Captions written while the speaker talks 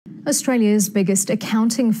Australia's biggest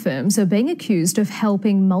accounting firms are being accused of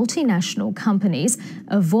helping multinational companies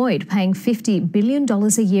avoid paying $50 billion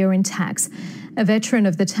a year in tax. A veteran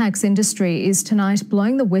of the tax industry is tonight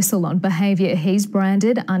blowing the whistle on behaviour he's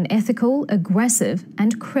branded unethical, aggressive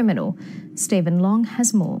and criminal. Stephen Long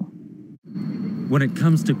has more. When it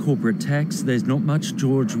comes to corporate tax, there's not much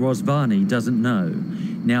George Rozvany doesn't know.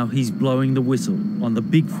 Now he's blowing the whistle on the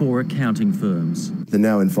big four accounting firms. They're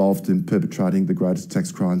now involved in perpetrating the greatest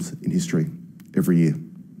tax crimes in history every year.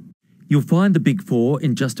 You'll find the big four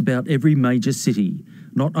in just about every major city.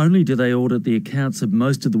 Not only do they audit the accounts of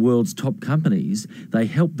most of the world's top companies, they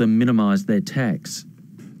help them minimise their tax.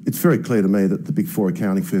 It's very clear to me that the big four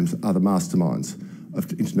accounting firms are the masterminds of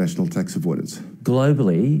international tax avoidance.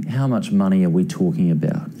 Globally, how much money are we talking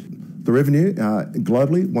about? The revenue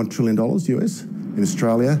globally, $1 trillion US. In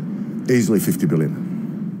Australia, easily $50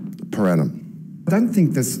 billion per annum. I don't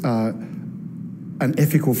think there's an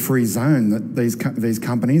ethical free zone that these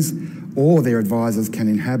companies or their advisors can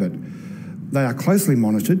inhabit. They are closely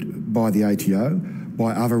monitored by the ATO,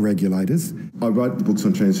 by other regulators. I wrote the books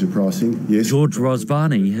on transfer pricing, yes. George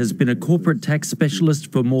Rozvany has been a corporate tax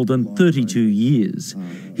specialist for more than 32 years.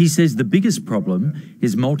 He says the biggest problem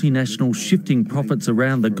is multinationals shifting profits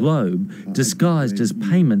around the globe disguised as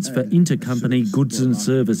payments for intercompany goods and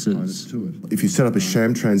services. If you set up a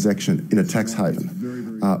sham transaction in a tax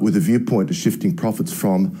haven with a viewpoint of shifting profits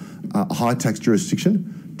from a high tax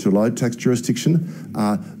jurisdiction to a low tax jurisdiction,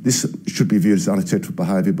 this should be viewed as unacceptable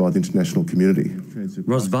behaviour by the international community.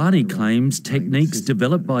 Rozvany claims techniques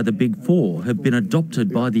developed by the Big Four have been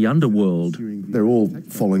adopted by the underworld. They're all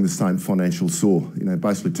following the same financial saw,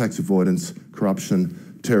 basically tax avoidance,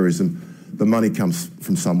 corruption, terrorism. The money comes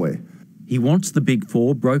from somewhere. He wants the Big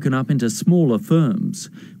Four broken up into smaller firms,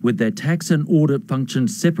 with their tax and audit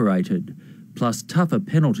functions separated, plus tougher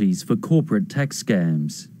penalties for corporate tax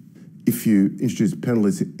scams. If you introduce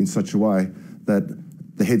penalties in such a way that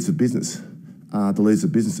the heads of business, the leaders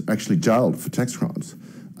of business are actually jailed for tax crimes,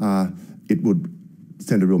 it would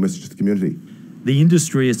send a real message to the community. The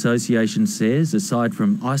Industry Association says, aside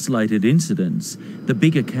from isolated incidents, the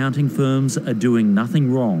big accounting firms are doing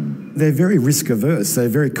nothing wrong. They're very risk averse. They're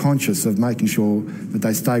very conscious of making sure that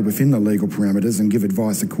they stay within the legal parameters and give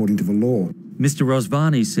advice according to the law. Mr.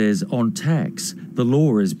 Rozvany says on tax, the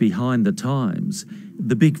law is behind the times.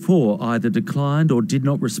 The Big Four either declined or did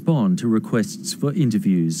not respond to requests for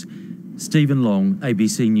interviews. Stephen Long,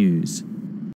 ABC News.